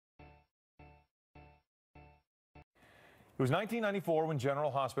It was 1994 when General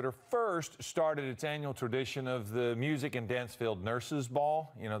Hospital first started its annual tradition of the music and dance-filled Nurses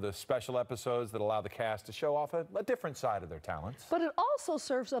Ball. You know, the special episodes that allow the cast to show off a different side of their talents. But it also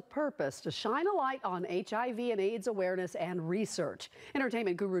serves a purpose to shine a light on HIV and AIDS awareness and research.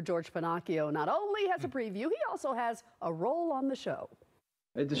 Entertainment guru George Pinocchio not only has a preview, he also has a role on the show.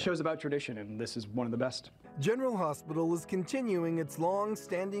 The show's about tradition, and this is one of the best. General Hospital is continuing its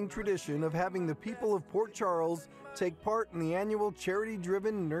long-standing tradition of having the people of Port Charles take part in the annual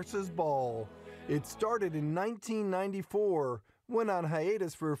charity-driven Nurses Ball. It started in 1994, went on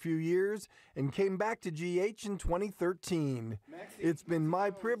hiatus for a few years, and came back to GH in 2013. It's been my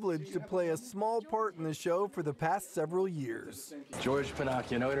privilege to play a small part in the show for the past several years. George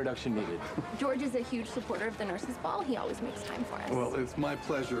Pinocchio, no introduction needed. George is a huge supporter of the Nurses Ball. He always makes time for us. Well, it's my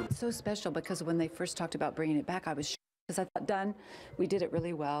pleasure. It's so special because when they first talked about bringing it back, I was shocked. Because I thought, done, we did it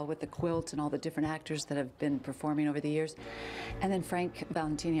really well with the quilt and all the different actors that have been performing over the years. And then Frank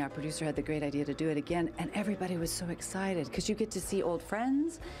Valentini, our producer, had the great idea to do it again, and everybody was so excited because you get to see old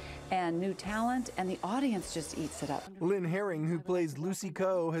friends and new talent, and the audience just eats it up. Lynn Herring, who plays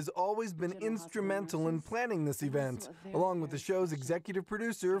LoCicero, has always been instrumental in planning this event, along with the show's executive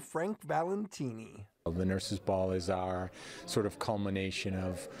producer, Frank Valentini. The Nurses Ball is our sort of culmination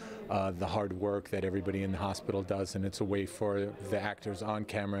of the hard work that everybody in the hospital does, and it's a way for the actors on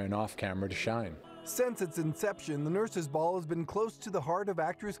camera and off camera to shine. Since its inception, the Nurses Ball has been close to the heart of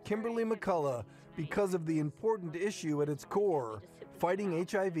actress Kimberly McCullough because of the important issue at its core, fighting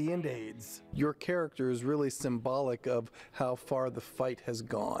HIV and AIDS. Your character is really symbolic of how far the fight has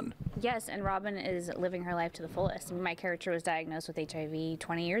gone. Yes, and Robin is living her life to the fullest. My character was diagnosed with HIV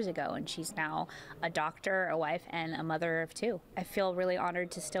 20 years ago, and she's now a doctor, a wife, and a mother of two. I feel really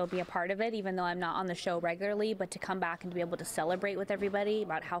honored to still be a part of it, even though I'm not on the show regularly, but to come back and to be able to celebrate with everybody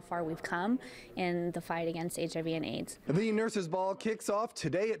about how far we've come in the fight against HIV and AIDS. The Nurses Ball kicks off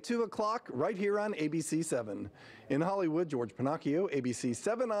today at 2 o'clock right here on ABC 7. In Hollywood, George Pinocchio, ABC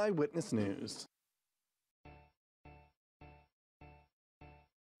 7 Eyewitness News.